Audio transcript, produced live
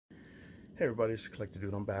Hey everybody, it's Collector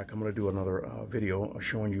Dude. I'm back. I'm going to do another video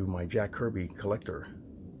showing you my Jack Kirby collector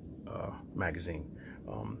magazine.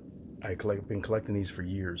 I've been collecting these for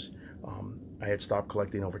years. I had stopped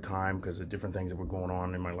collecting over time because of different things that were going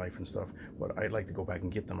on in my life and stuff, but I'd like to go back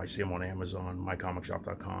and get them. I see them on Amazon,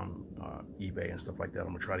 mycomicshop.com, eBay and stuff like that. I'm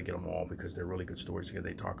going to try to get them all because they're really good stories here.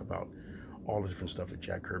 They talk about all the different stuff that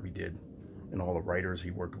Jack Kirby did and all the writers he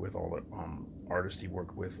worked with, all the artists he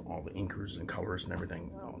worked with, all the inkers and colors and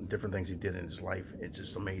everything, different things he did in his life. It's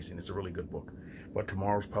just amazing. It's a really good book. But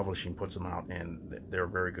Tomorrow's Publishing puts them out, and they're a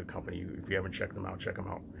very good company. If you haven't checked them out, check them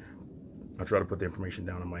out. I'll try to put the information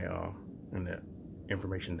down in my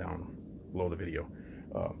information down below the video.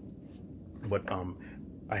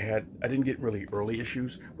 I didn't get really early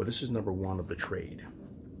issues, but this is #1 of the trade.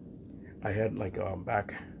 I had like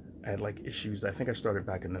I had like issues. I think I started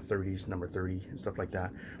back in the 30s, number 30 and stuff like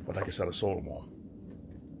that. But like I said, I sold them all.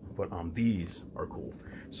 But these are cool.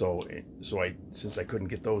 So since I couldn't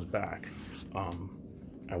get those back,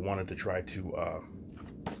 I wanted to try to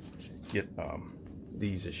get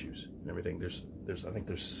these issues and everything. I think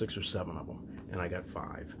there's 6 or 7 of them, and I got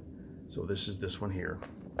 5. So this is this one here.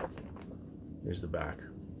 Here's the back.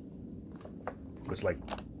 It's like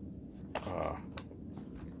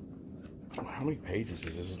how many pages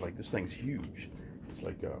is this? This thing's huge. It's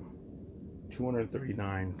like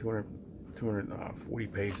 240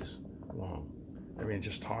 pages long. I mean,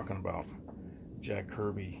 just talking about Jack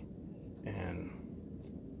Kirby and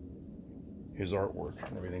his artwork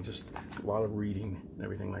and everything. Just a lot of reading and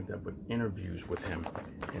everything like that, but interviews with him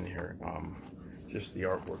in here. Just the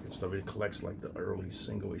artwork and stuff. It collects like the early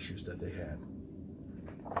single issues that they had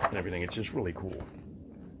and everything. It's just really cool.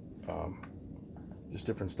 Just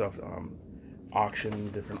different stuff,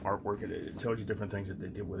 auction, different artwork. It tells you different things that they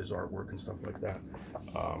did with his artwork and stuff like that,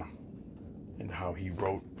 and how he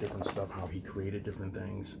wrote different stuff, how he created different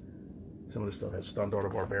things. Some of the stuff has Stundaughter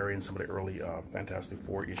Barbarian, some of the early Fantastic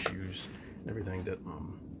Four issues and everything that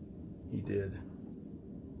he did.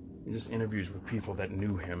 And just interviews with people that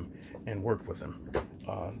knew him and worked with him.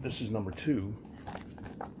 This is #2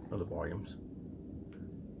 of the volumes.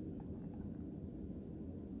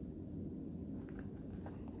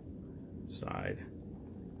 Side.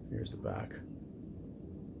 Here's the back.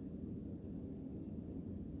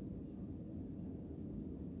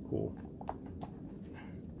 Cool.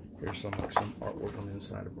 Here's some artwork on the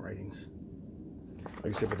inside of writings. Like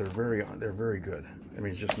I said, but they're very good. I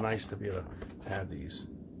mean, it's just nice to be able to have these.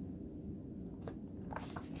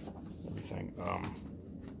 Everything.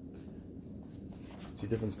 See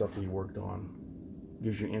different stuff that he worked on.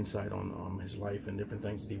 Gives you insight on his life and different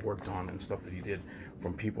things that he worked on and stuff that he did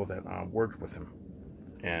from people that worked with him,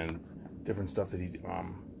 and different stuff that he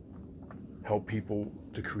helped people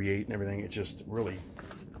to create and everything. It's just really,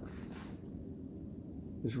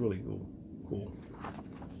 cool.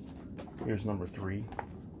 Here's #3.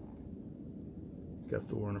 Got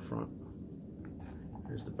Thor in the front.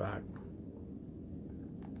 Here's the back.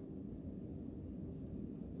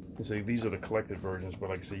 So these are the collected versions, but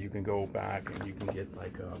like I said, you can go back and you can get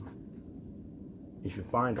like, if you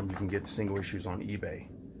find them, you can get single issues on eBay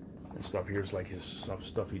and stuff. Here's like his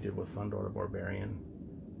stuff he did with Stundaughter Barbarian,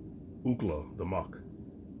 Ookla the Muck,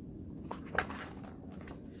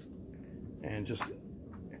 and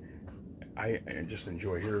I just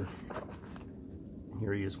enjoy here.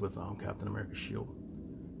 Here he is with Captain America's shield.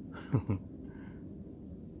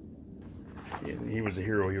 He was a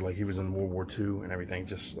hero. He was in World War II and everything.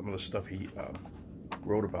 Just some of the stuff he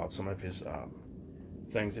wrote about, some of his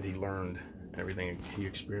things that he learned, and everything he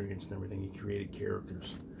experienced, and everything. He created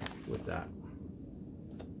characters with that,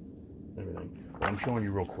 everything. But I'm showing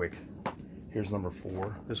you real quick. Here's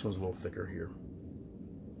 #4. This one's a little thicker here.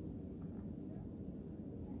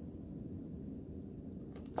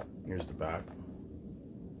 Here's the back.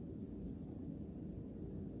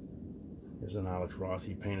 Here's an Alex Ross.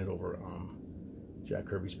 He painted over Jack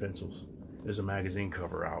Kirby's pencils. There's a magazine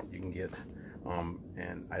cover out you can get,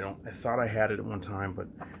 and I thought I had it at one time, but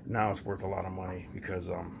now it's worth a lot of money because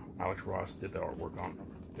Alex Ross did the artwork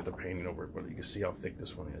did the painting over it. But you can see how thick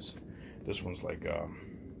this one is. This one's like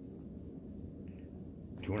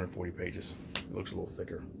 240 pages. It looks a little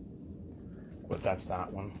thicker, but that's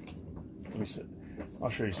that one. Let me see. I'll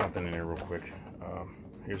show you something in here real quick.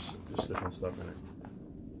 Here's just different stuff in it.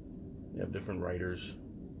 You have different writers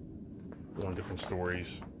doing different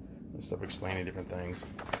stories and stuff, explaining different things.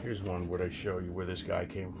 Here's one where they show you where this guy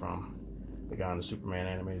came from. The guy in the Superman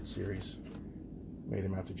animated series. Made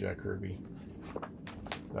him after Jack Kirby.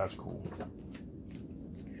 That's cool.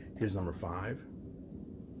 Here's #5.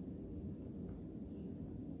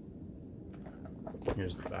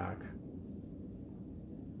 Here's the back.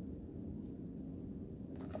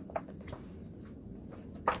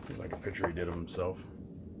 It's like a picture he did of himself.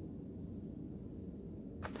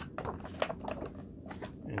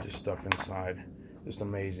 And just stuff inside. Just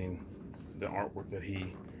amazing. The artwork that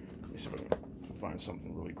he... Let me see if I can find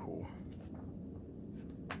something really cool.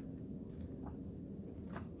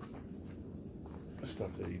 The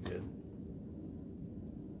stuff that he did.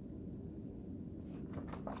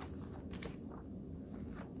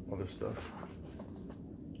 Other stuff.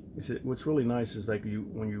 What's really nice is like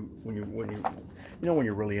when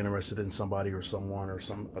you're really interested in somebody or someone or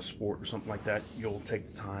a sport or something like that, you'll take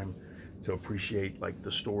the time to appreciate like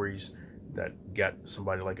the stories that get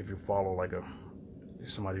somebody, like if you follow like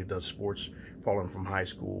somebody who does sports, following from high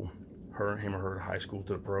school, him or her high school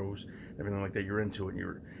to the pros, everything like that, you're into it,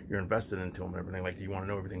 and you're invested into them and everything like that. You want to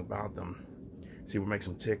know everything about them, see what makes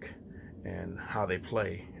them tick and how they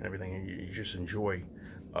play and everything, and you just enjoy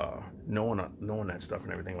knowing that stuff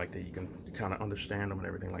and everything like that. You can kind of understand them and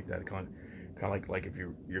everything like that. Kind of like if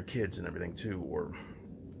your kids and everything too, or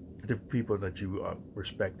different people that you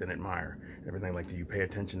respect and admire, everything like that. You pay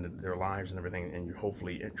attention to their lives and everything, and you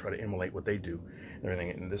hopefully try to emulate what they do and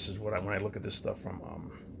everything. And this is what when I look at this stuff from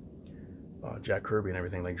Jack Kirby and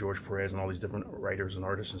everything, like George Perez and all these different writers and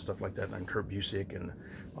artists and stuff like that, and Kurt Busiek and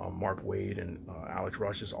Mark Wade and Alex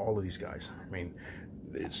Ross, just all of these guys. I mean,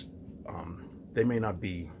 it's they may not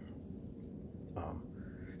be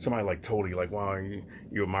somebody like totally like, wow,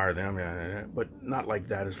 you admire them, but not like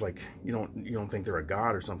that. It's like you don't think they're a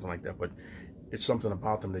god or something like that, but it's something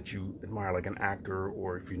about them that you admire, like an actor,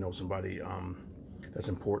 or if you know somebody that's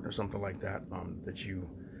important or something like that, that you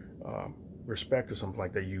respect or something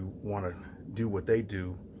like that. You want to do what they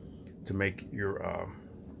do to make your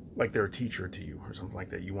like they're a teacher to you or something like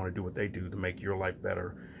that. You want to do what they do to make your life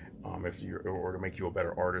better. Or to make you a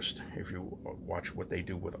better artist, if you watch what they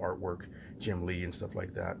do with artwork, Jim Lee and stuff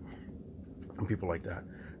like that, and people like that.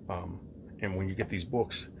 And when you get these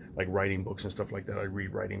books, like writing books and stuff like that, I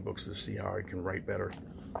read writing books to see how I can write better.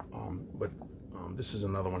 But this is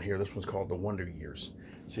another one here. This one's called The Wonder Years.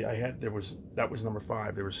 See, that was number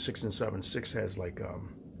 5. There was 6 and 7. 6 has like I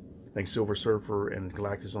think Silver Surfer and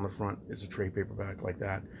Galactus on the front. It's a trade paperback like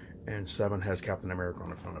that. And 7 has Captain America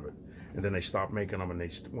on the front of it. And then they stopped making them, and they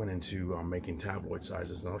went into making tabloid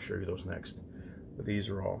sizes, and I'll show you those next. But these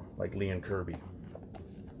are all like Lee and Kirby.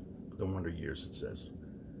 The Wonder Years, it says.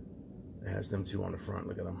 It has them two on the front.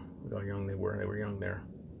 Look at them. Look how young they were. They were young there.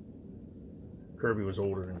 Kirby was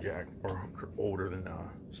older than Jack, or older than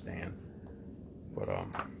Stan. But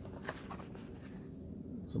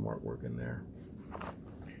some artwork in there.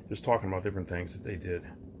 Just talking about different things that they did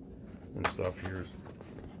and stuff. Here's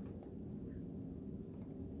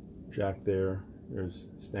Jack there. There's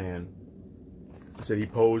Stan. He said he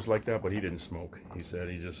posed like that, but he didn't smoke. He said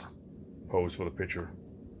he just posed for the picture.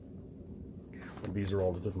 And these are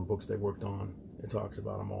all the different books they worked on. It talks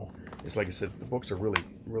about them all. It's like I said, the books are really,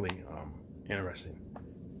 really interesting.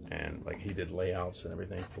 And like he did layouts and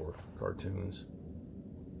everything for cartoons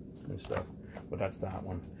and stuff. But that's that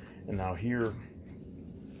one. And now here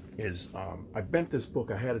is, I bent this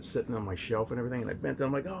book. I had it sitting on my shelf and everything, and I bent it.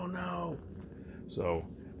 I'm like, oh no. So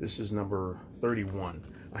this is number 31.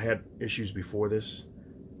 I had issues before this,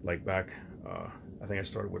 like back, I think I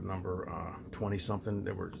started with number 20 something.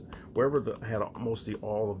 There were, I had mostly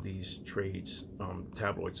all of these trades,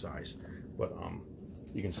 tabloid size, but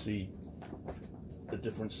you can see the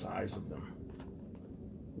different size of them.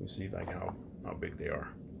 You see like how big they are.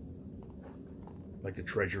 Like the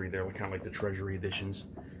Treasury, they're kind of like the Treasury editions.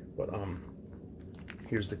 But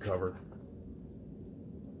here's the cover,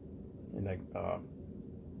 and I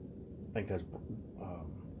think that's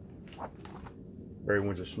Barry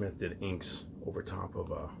Windsor Smith did inks over top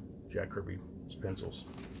of Jack Kirby's pencils.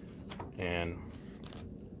 And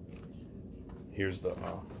here's the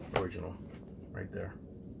original right there.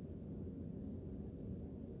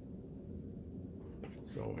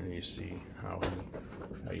 So, and you see how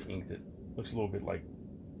he inked it. Looks a little bit like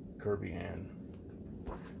Kirby and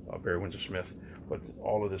Barry Windsor Smith, but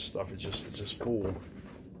all of this stuff is just full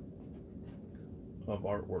of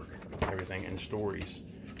artwork and everything, and stories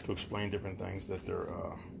to explain different things that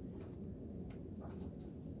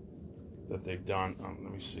they've done.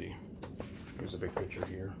 Let me see. Here's a big picture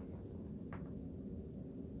here.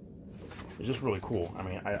 It's just really cool. I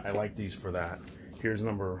mean, I like these for that. Here's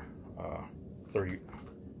number 30.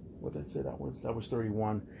 What did I say that was? That was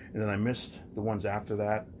 31. And then I missed the ones after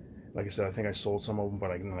that. Like I said, I think I sold some of them, but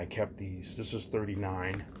then I kept these. This is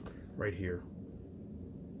 39 right here.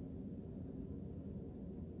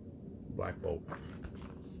 Black Bolt.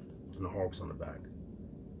 And the Hawks on the back.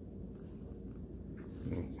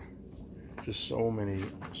 And just so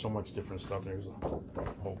much different stuff. There's a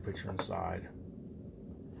whole picture inside.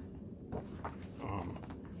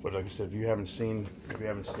 But like I said, if you haven't seen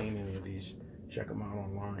any of these, check them out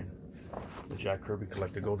online. The Jack Kirby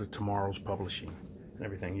Collector. Go to Tomorrow's Publishing and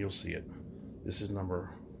everything. You'll see it. This is number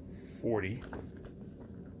 40.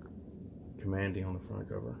 Commanding on the front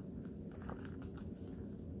cover.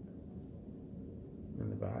 In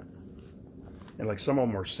the back. And like some of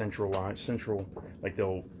them are central, like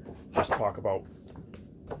they'll just talk about,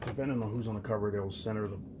 depending on who's on the cover, they'll center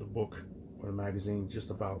the book or the magazine just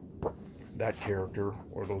about that character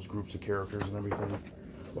or those groups of characters and everything.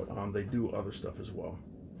 But they do other stuff as well.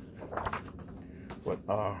 But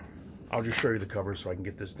I'll just show you the covers so I can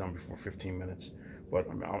get this done before 15 minutes. But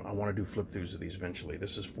I want to do flip throughs of these eventually.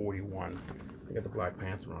 This is 41. I got the Black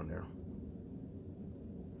Panther on there.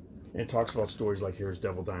 And it talks about stories like here's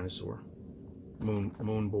Devil Dinosaur,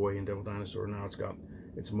 Moon Boy and Devil Dinosaur. Now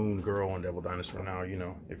it's Moon Girl and Devil Dinosaur now, you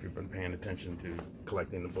know, if you've been paying attention to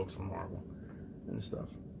collecting the books from Marvel and stuff.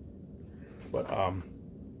 But I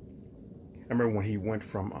remember when he went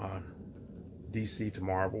from DC to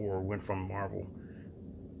Marvel, or went from Marvel,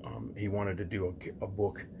 he wanted to do a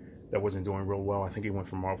book that wasn't doing real well. I think he went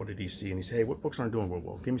from Marvel to DC, and he said, hey, what books aren't doing real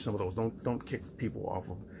well? Give me some of those. Don't kick people off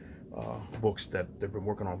of books that they've been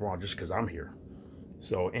working on wrong just because I'm here.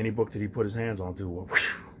 So any book that he put his hands onto, whew,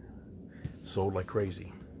 sold like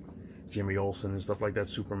crazy. Jimmy Olsen and stuff like that,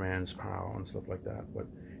 Superman's Pal and stuff like that. But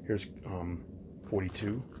here's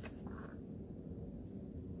 42.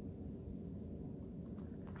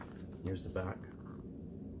 Here's the back.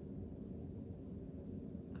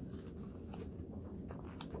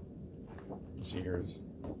 You see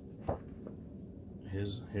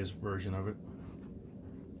here's his version of it.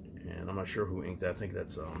 And I'm not sure who inked that. I think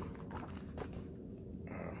that's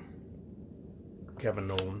Kevin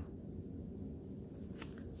Nolan.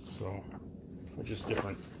 So it's just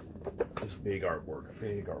different. It's big artwork,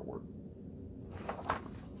 big artwork.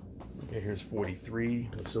 Okay, here's 43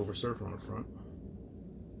 with Silver Surfer on the front.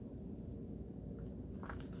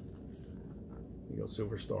 You got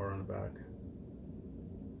Silver Star on the back.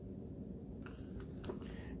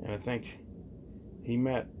 And I think he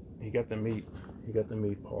got to meet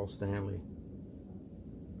Paul Stanley,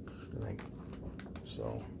 I think.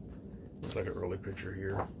 So looks like an early picture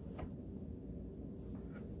here.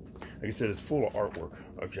 Like I said, it's full of artwork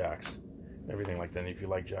of Jack's, everything like that. And if you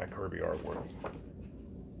like Jack Kirby artwork,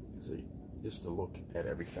 so just to look at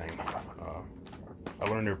everything. I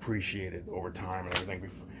learned to appreciate it over time and everything.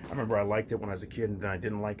 I remember I liked it when I was a kid, and then I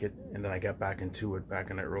didn't like it, and then I got back into it back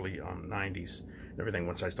in the early 90s and everything,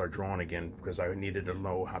 once I started drawing again, because I needed to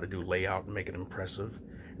know how to do layout and make it impressive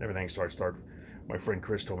and everything. My friend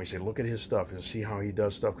Chris told me, say, look at his stuff and see how he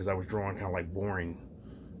does stuff, because I was drawing kind of like boring.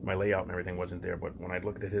 My layout and everything wasn't there. But when I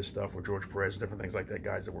looked at his stuff with George Perez, different things like that,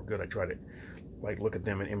 guys that were good, I tried to like look at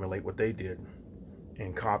them and emulate what they did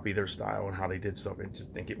and copy their style and how they did stuff,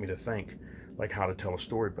 and get me to think like how to tell a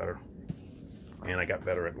story better. And I got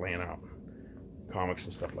better at laying out comics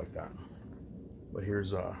and stuff like that. But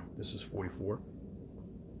here's this is 44.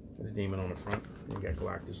 The demon on the front. And you got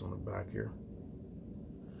Galactus on the back here.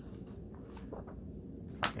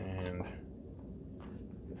 And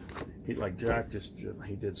he, like Jack,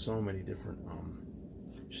 he did so many different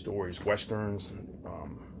stories, westerns, and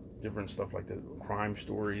different stuff like that, crime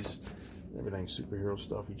stories, everything, superhero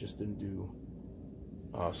stuff. He just didn't do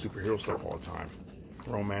superhero stuff all the time.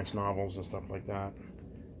 Romance novels and stuff like that.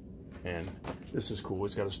 And this is cool.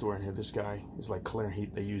 It's got a story in here. This guy is like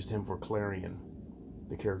Clarion. They used him for Clarion,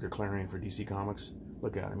 the character Clarion for DC Comics.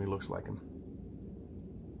 Look at him. He looks like him.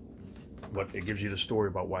 But it gives you the story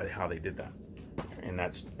about how they did that. And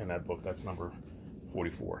that's in that book. That's number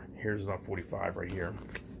 44. Here's about 45 right here.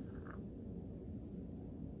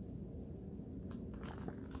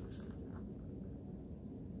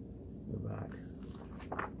 The back.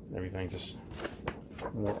 Everything, just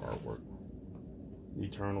more artwork. The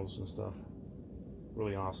Eternals and stuff.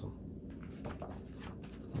 Really awesome.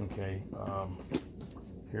 Okay,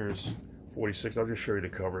 here's 46. I'll just show you the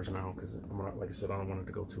covers now, because like I said, I don't want it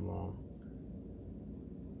to go too long.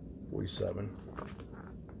 47.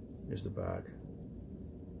 Here's the back.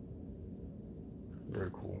 Very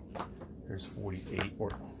cool. Here's 48, or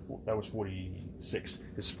that was 46.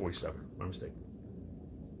 This is 47. My mistake.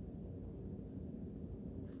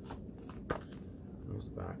 Here's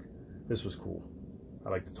the back. This was cool. I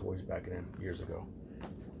liked the toys back then, years ago.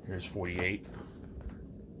 Here's 48.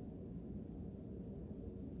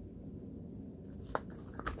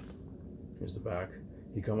 Here's the back.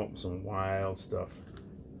 He come up with some wild stuff.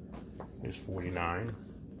 Here's 49.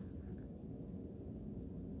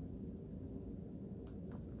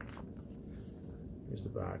 Here's the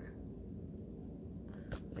back.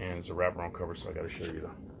 And it's a wraparound cover, so I got to show you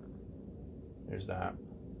There's that.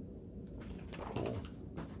 Cool.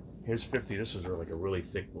 Here's 50. This is like a really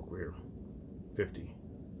thick book here. 50.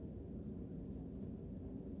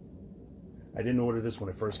 I didn't order this when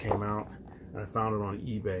it first came out, and I found it on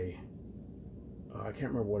eBay. I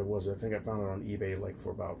can't remember what it was. I think I found it on eBay like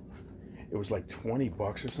for about, it was like 20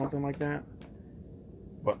 bucks or something like that.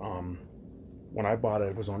 But when I bought it,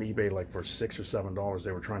 it was on eBay like for $6 or $7.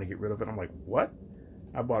 They were trying to get rid of it. I'm like, what?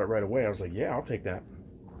 I bought it right away. I was like, yeah, I'll take that.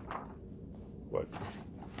 But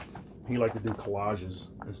he liked to do collages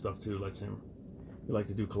and stuff too. He liked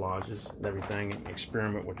to do collages and everything, and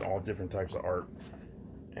experiment with all different types of art,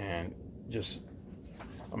 and just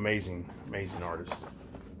amazing artist.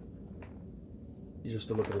 You just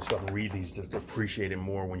to look at his stuff and read these, just appreciate it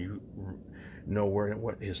more when you know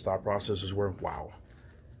what his thought processes were. Wow.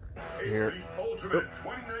 Here, Ultimate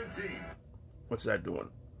 2019. What's that doing?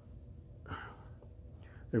 Let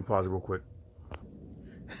me pause it real quick.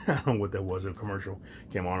 I don't know what that was. A commercial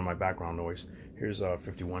came on in my background noise. Here's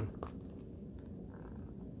 51.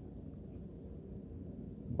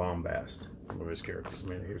 Bombast. One of his characters.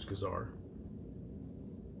 Man, here's Kazar.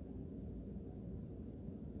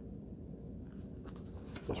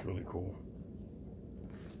 That's really cool.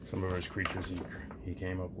 Some of his creatures he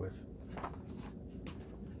came up with.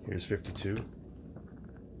 Here's 52.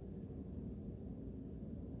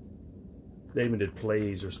 They even did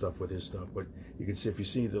plays or stuff with his stuff, but you can see, if you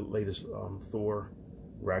see the latest Thor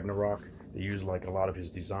Ragnarok, they used like a lot of his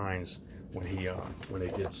designs when they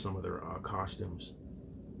did some of their costumes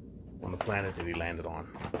on the planet that he landed on.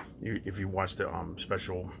 If you watch the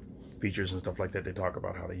special features and stuff like that, they talk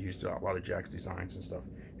about how they used a lot of Jack's designs and stuff.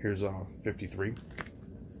 Here's 53.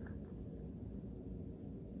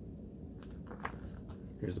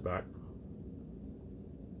 Here's the back.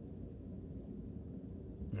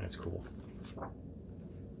 That's cool.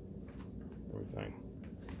 Everything.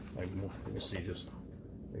 Like, you can see, just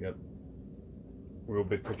they got real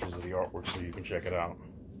big pictures of the artwork, so you can check it out.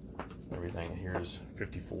 Everything. Here's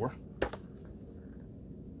 54.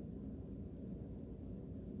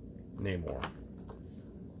 Namor.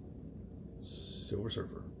 Silver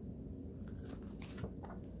Surfer.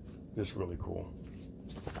 Just really cool.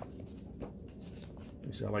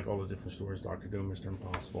 You see, I like all the different stories. Doctor Doom, Mr.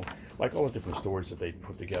 Impossible. I like all the different stories that they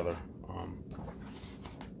put together.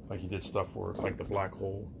 Like he did stuff for like the Black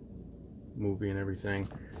Hole movie and everything,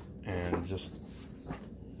 and just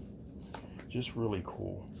really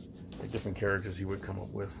cool. Like different characters he would come up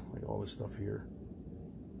with, like all this stuff here.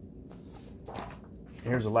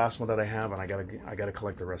 Here's the last one that I have, and I gotta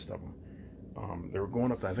collect the rest of them. They were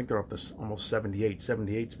going up to, I think they're up to almost 78.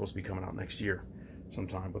 78 is supposed to be coming out next year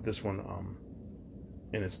sometime, but this one,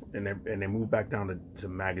 and they moved back down to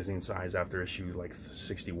magazine size after issue like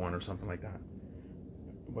 61 or something like that.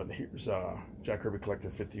 But here's Jack Kirby Collector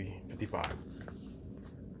 55.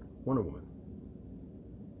 Wonder Woman.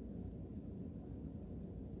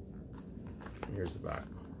 And here's the back.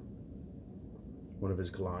 One of his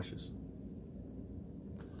collages.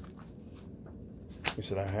 He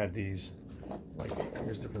said I had these, like,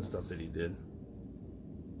 here's different stuff that he did.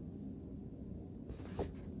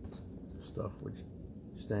 Stuff with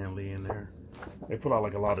Stan Lee in there. They put out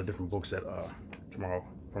like a lot of different books at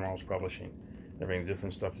Tomorrow's Publishing. Everything,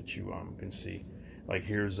 different stuff that you can see. Like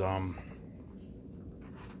here's a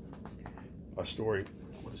story.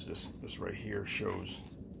 What is this? This right here shows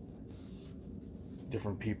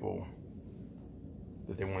different people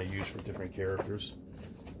that they want to use for different characters.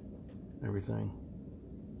 Everything.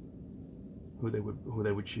 Who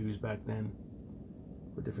they would choose back then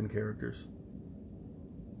for different characters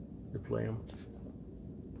to play them.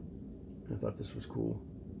 I thought this was cool.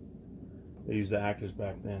 They used the actors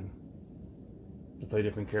back then to play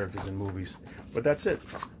different characters in movies. But that's it.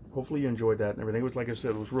 Hopefully you enjoyed that and everything. It was, like I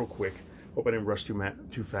said, it was real quick. Hope I didn't rush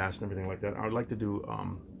too fast and everything like that. I'd like to do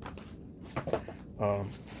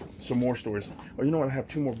some more stories. Oh, you know what? I have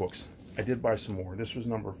 2 more books. I did buy some more. This was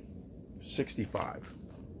number 65.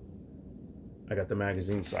 I got the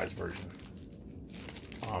magazine size version.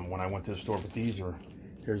 When I went to the store, but these are,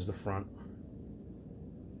 here's the front,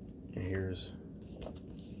 and here's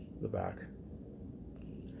the back.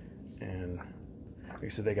 And like I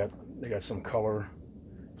said, they got some color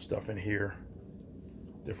stuff in here,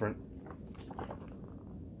 different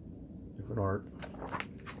art,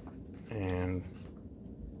 and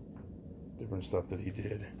different stuff that he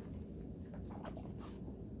did.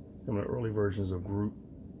 Some of the early versions of Groot,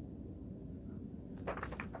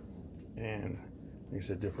 and like I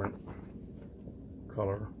said, different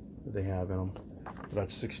color that they have in them.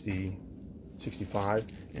 That's 65,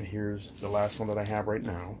 and here's the last one that I have right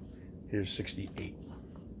now. Here's 68.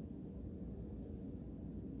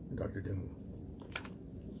 Dr. Doom.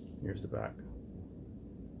 Here's the back.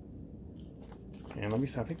 And let me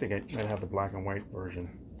see, I think they might have the black and white version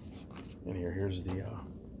in here. Here's the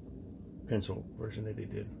pencil version that they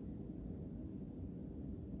did.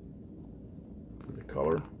 With the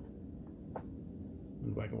color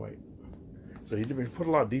and black and white. So he put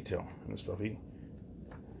a lot of detail in the stuff.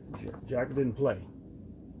 Jack didn't play.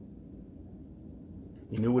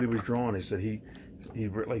 He knew what he was drawing. He said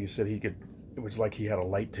like he said, it was like he had a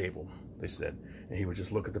light table, they said. And he would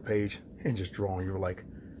just look at the page and just draw, and you were like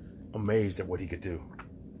amazed at what he could do.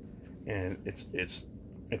 And it's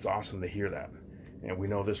awesome to hear that. And we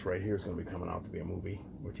know this right here is going to be coming out to be a movie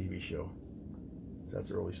or TV show. So that's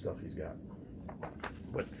the early stuff he's got.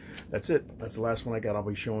 But that's it. That's the last one I got. I'll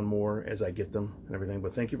be showing more as I get them and everything.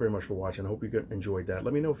 But thank you very much for watching. I hope you enjoyed that.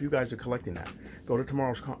 Let me know if you guys are collecting that. Go to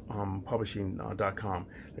tomorrowspublishing.com.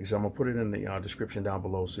 Like I said, I'm going to put it in the description down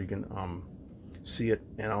below so you can see it.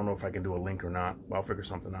 And I don't know if I can do a link or not. I'll figure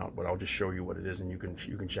something out. But I'll just show you what it is, and you can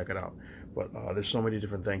check it out. But there's so many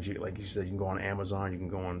different things. Like you said, you can go on Amazon. You can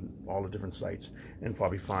go on all the different sites and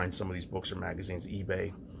probably find some of these books or magazines.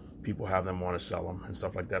 eBay. People have them, want to sell them and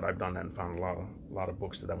stuff like that. I've done that and found a lot of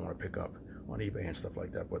books that I want to pick up on eBay and stuff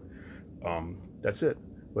like that. But that's it.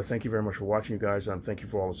 But thank you very much for watching, you guys. Thank you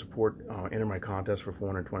for all the support. Enter my contest for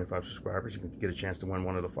 425 subscribers. You can get a chance to win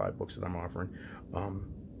one of the 5 books that I'm offering.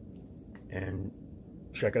 And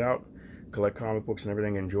check it out. Collect comic books and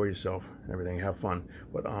everything. Enjoy yourself and everything. Have fun.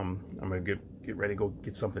 But I'm gonna get ready to go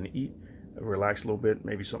get something to eat. Relax a little bit,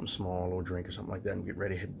 maybe something small, a little drink or something like that, and get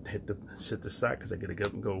ready to sit the sack because I gotta get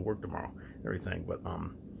up and go to work tomorrow and everything. But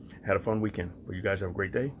had a fun weekend. But you guys have a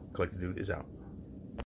great day. Collector Dude is out.